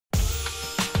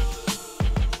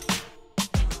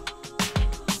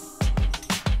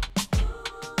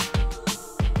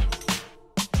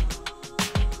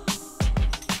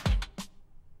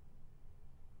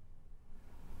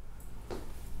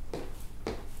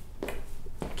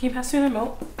Can you pass me the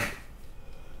remote?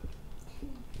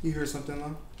 You hear something,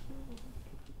 Lo?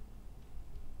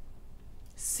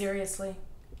 Seriously?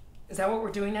 Is that what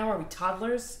we're doing now? Are we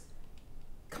toddlers?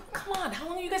 Come on, how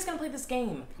long are you guys gonna play this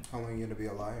game? How long are you gonna be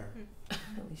a liar? At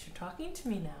least you're talking to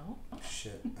me now.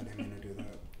 Shit, I didn't mean to do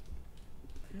that.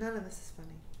 None of this is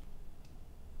funny.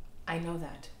 I know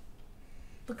that.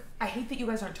 Look, I hate that you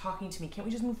guys aren't talking to me. Can't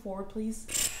we just move forward, please?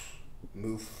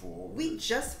 Move forward. We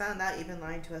just found out you've been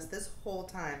lying to us this whole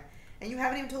time. And you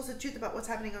haven't even told us the truth about what's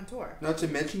happening on tour. Not to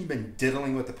mention you've been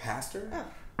diddling with the pastor? Oh.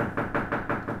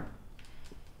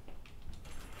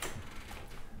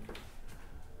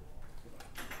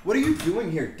 What are you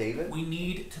doing here, David? We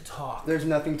need to talk. There's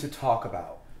nothing to talk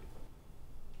about.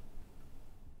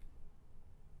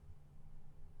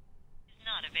 Is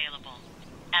not available.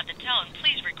 At the tone,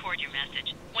 please record your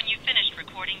message. When you've finished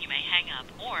recording, you may hang up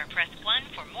or press 1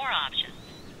 for more options.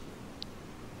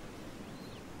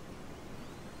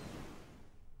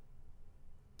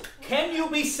 Can you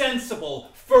be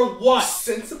sensible for what?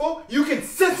 Sensible? You can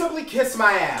sensibly kiss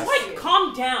my ass. Wait,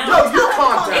 calm down. No, you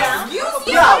calm down. Excuse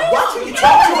you? Yeah, why don't you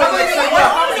talk to her like say,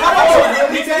 well, how about you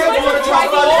really dance? You want to talk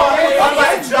about it?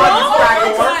 John, you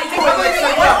cracker work.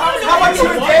 How about you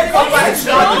dance? Talk about it,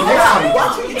 John. Yeah, why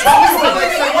don't you talk to her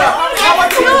like say, well, how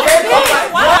about you dance? Talk about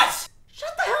it? What?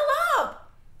 Shut the hell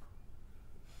up!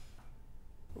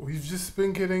 We've just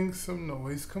been getting some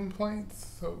noise complaints,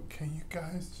 so can you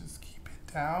guys just keep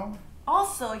it down?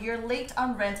 Also, you're late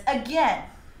on rent again.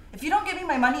 If you don't give me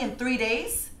my money in 3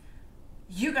 days,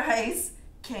 you guys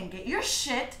can get your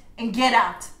shit and get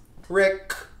out.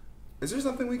 Rick, is there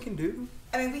something we can do?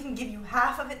 I mean, we can give you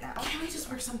half of it now. Can we just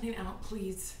work something out,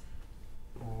 please?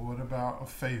 Well, what about a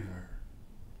favor?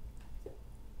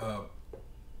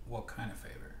 What kind of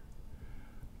favor?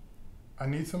 I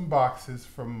need some boxes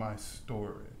from my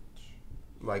storage.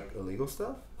 Like illegal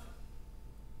stuff?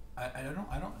 I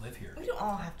don't live here. We don't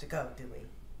all have to go, do we?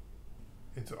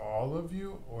 It's all of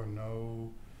you or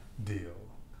no deal.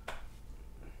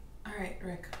 All right,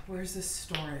 Rick, where's this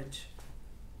storage?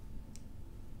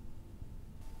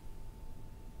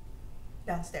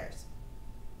 Downstairs.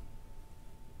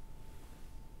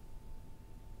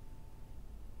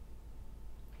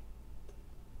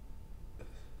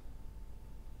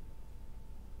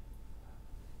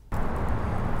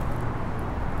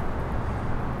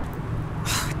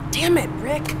 Damn it,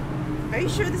 Rick. Are you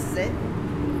sure this is it?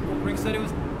 Well, Rick said it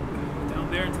was down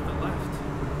there and to the left.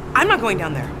 I'm not going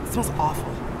down there. It smells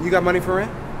awful. You got money for rent?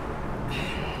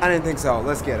 I didn't think so.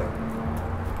 Let's get it.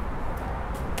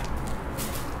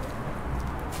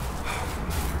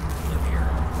 Live here.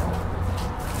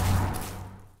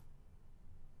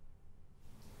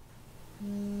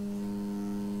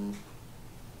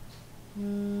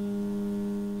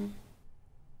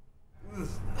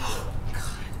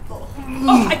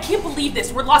 Oh, I can't believe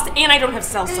this. We're lost and I don't have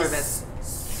cell service.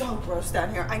 So gross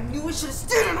down here. I knew we should have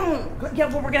stayed at home. Yeah,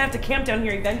 well, we're gonna have to camp down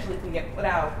here eventually if we get put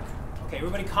out. Okay,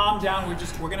 everybody calm down.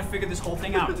 We're gonna figure this whole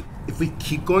thing out. If we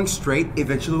keep going straight,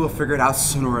 eventually we'll figure it out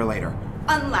sooner or later.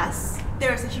 Unless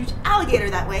there's a huge alligator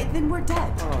that way, then we're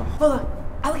dead. Well,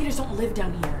 alligators don't live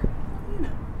down here. You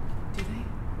know. Do they?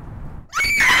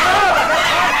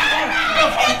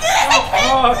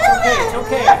 Oh, it's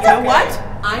okay. You know what?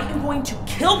 I am going to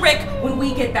kill Rick when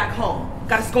we get back home.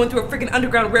 Got us going through a freaking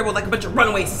underground railroad like a bunch of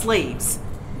runaway slaves.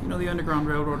 You know the Underground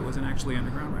Railroad wasn't actually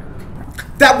underground, right?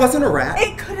 That wasn't a rat.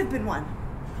 It could have been one.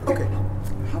 Okay,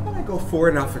 how about I go forward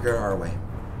and I'll figure it our way?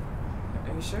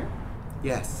 Are you sure?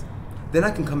 Yes. Then I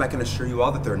can come back and assure you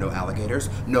all that there are no alligators,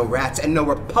 no rats, and no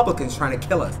Republicans trying to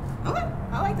kill us. Okay,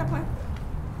 I like that plan.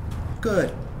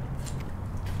 Good.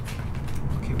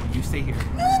 Okay, well, you stay here. Stay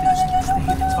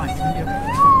here. It's fine. It's gonna be okay.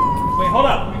 Wait, hold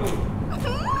up. Let me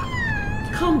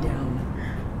move. Calm down.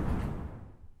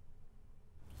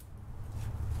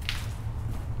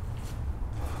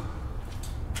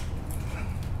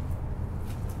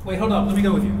 Wait, hold up. Let me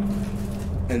go with you.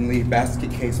 And leave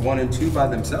basket case 1 and 2 by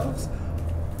themselves?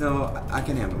 No, I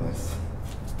can handle this.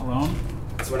 Alone?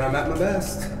 That's when I'm at my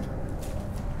best.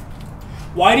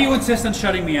 Why do you insist on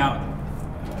shutting me out?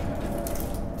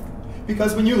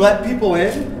 Because when you let people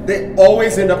in, they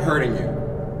always end up hurting you.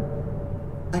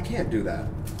 I can't do that.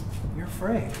 You're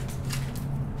afraid.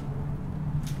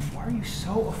 Why are you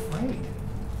so afraid?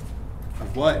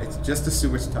 Of what? It's just a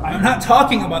sewage tunnel. I'm not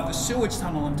talking about the sewage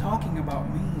tunnel. I'm talking about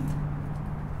me.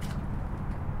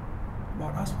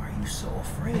 About us. Why are you so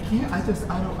afraid? I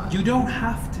don't. You don't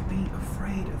have to be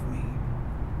afraid of me.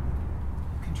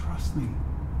 You can trust me.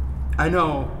 I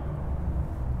know.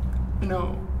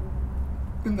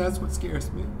 And that's what scares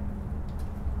me.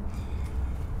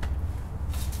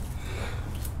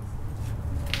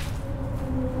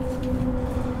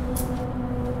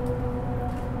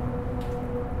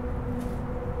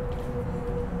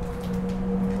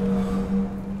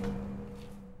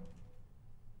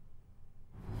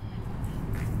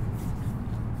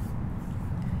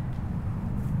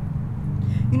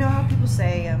 You know how people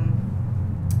say,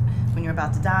 when you're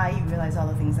about to die, you realize all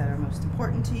the things that are most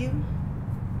important to you?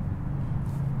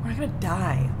 We're not gonna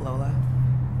die, Lola.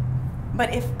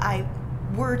 But if I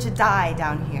were to die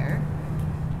down here,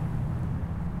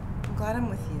 I'm glad I'm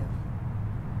with you.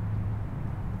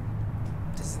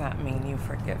 Does that mean you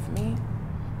forgive me?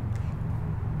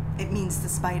 It means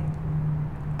despite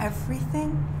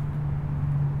everything,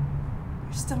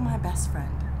 you're still my best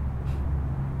friend.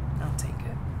 I'll take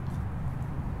it.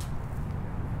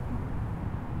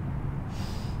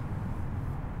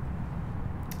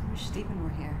 I wish Stephen were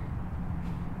here.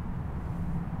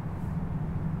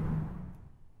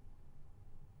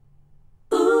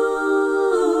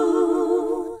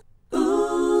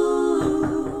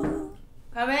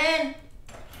 Come in.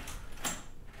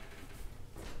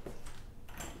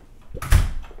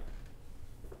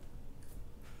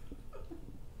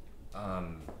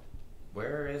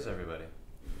 Where is everybody?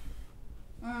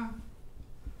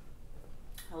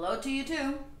 Hello to you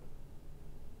too.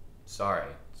 Sorry.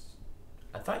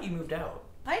 I thought you moved out.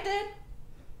 I did.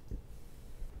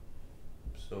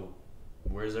 So,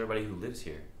 where's everybody who lives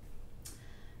here?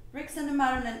 Rick sent him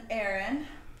out on an errand,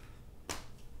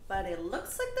 but it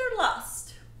looks like they're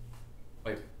lost.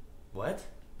 Wait, what?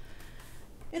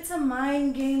 It's a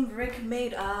mind game Rick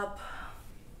made up.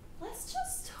 Let's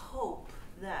just hope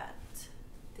that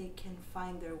they can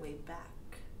find their way back.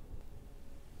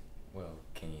 Well,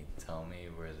 can you tell me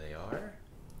where they are?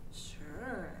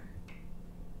 Sure.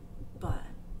 But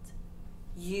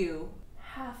you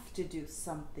have to do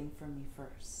something for me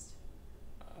first.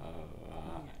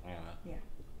 Yeah. Yeah.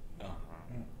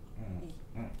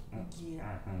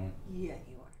 Yeah,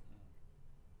 you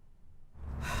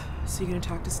are. So you gonna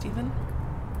talk to Stephen?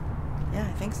 Yeah,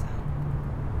 I think so.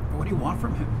 But what do you want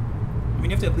from him? I mean,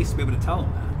 you have to at least be able to tell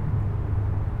him that.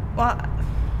 Well,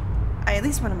 I at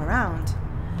least want him around.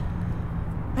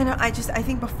 I know, I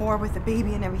think before with the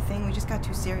baby and everything, we just got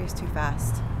too serious too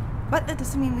fast. But that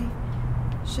doesn't mean we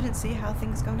shouldn't see how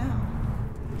things go now.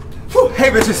 Whew, hey,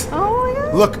 bitches! Oh,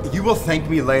 yeah? Look, you will thank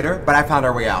me later, but I found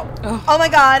our way out. Oh my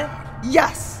god,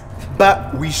 yes!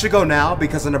 But we should go now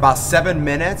because in about 7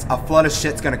 minutes, a flood of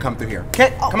shit's gonna come through here.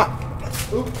 Okay, come on.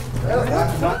 Ooh.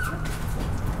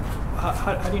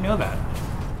 How do you know that?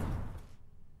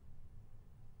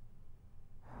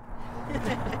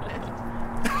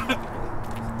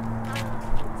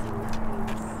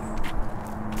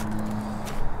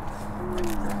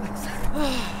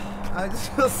 I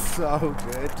just feel so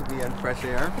good to be in fresh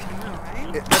air. I know,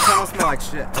 right? It doesn't almost smell like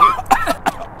shit.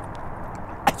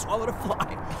 I swallowed a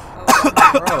fly.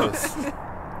 Gross.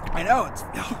 I know, it's...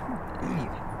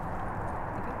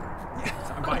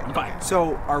 Yes, I'm fine.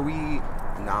 So, are we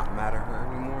not mad at her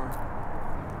anymore?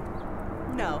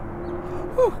 No.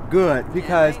 Whew, good,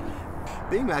 because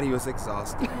being mad at you is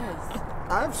exhausting.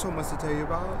 I have so much to tell you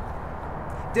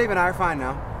about. Dave and I are fine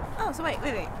now. Oh, so wait.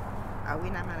 Are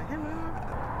we not mad at him anymore?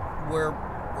 We're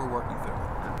working through it.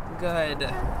 Good.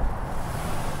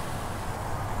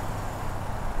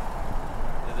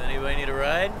 Does anybody need a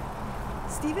ride?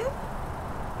 Steven?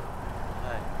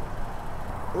 Hi.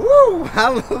 Ooh,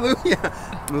 hallelujah.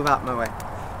 Move out my way.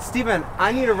 Steven,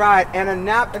 I need a ride and a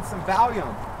nap and some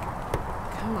Valium.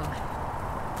 Come on.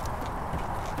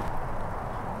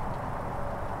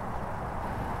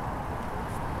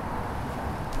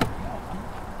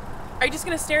 Are you just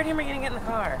gonna stare at him or are you gonna get in the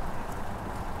car?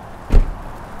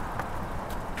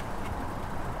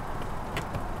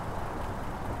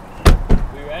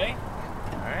 We ready?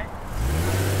 Alright.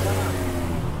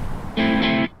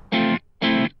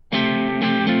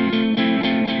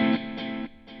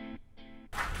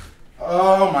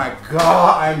 Oh my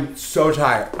god, I'm so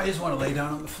tired. I just want to lay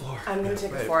down on the floor. I'm gonna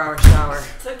take a 4-hour shower.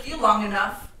 Took you long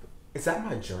enough. Is that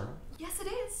my journal? Yes, it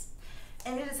is.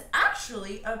 And it is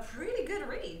actually a pretty good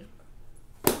read.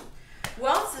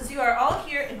 Well, since you are all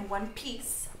here in one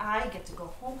piece, I get to go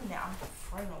home now,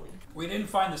 finally. We didn't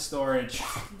find the storage.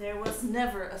 There was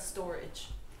never a storage.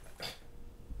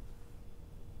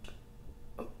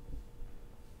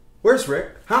 Where's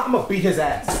Rick? Huh? I'm gonna beat his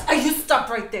ass. You stop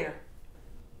right there.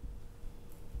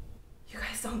 You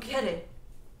guys don't get it.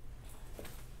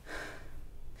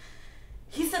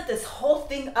 He set this whole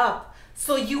thing up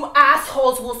so you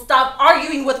assholes will stop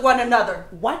arguing with one another.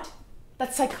 What?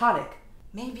 That's psychotic.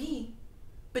 Maybe.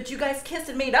 But you guys kissed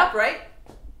and made up, right?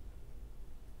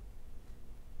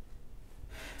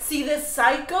 See, this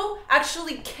psycho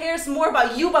actually cares more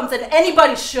about you bums than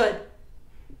anybody should.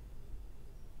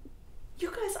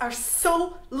 You guys are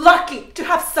so lucky to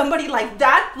have somebody like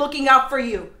that looking out for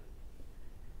you.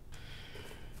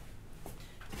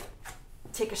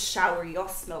 Take a shower, y'all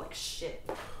smell like shit.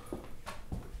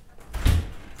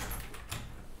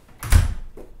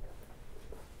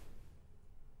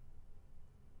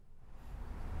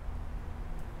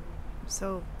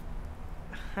 So,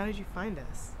 how did you find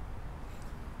us?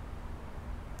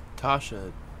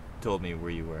 Tasha told me where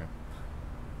you were.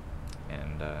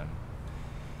 And,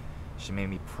 she made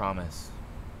me promise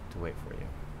to wait for you.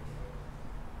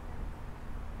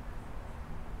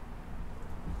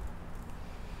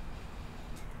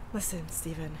 Listen,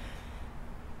 Stephen.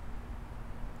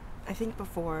 I think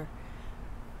before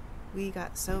we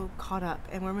got so caught up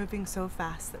and we're moving so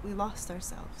fast that we lost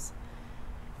ourselves.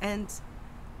 And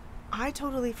I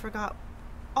totally forgot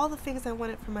all the things I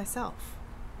wanted for myself.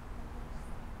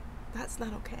 That's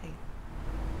not okay.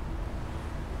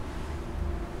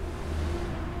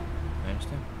 I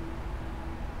understand.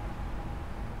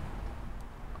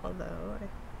 Although,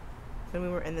 when we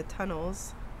were in the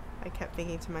tunnels, I kept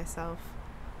thinking to myself,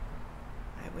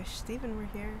 I wish Stephen were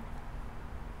here.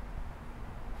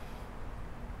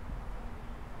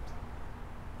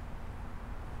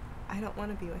 I don't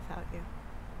want to be without you.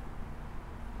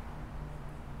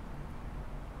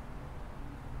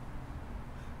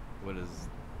 What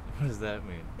does that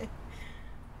mean?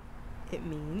 It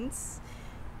means,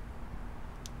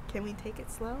 can we take it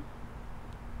slow?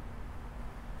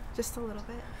 Just a little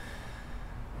bit.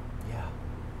 Yeah.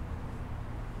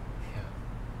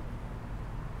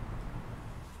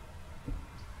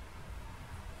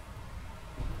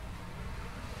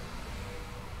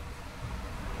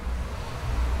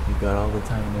 You've got all the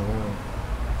time in the world.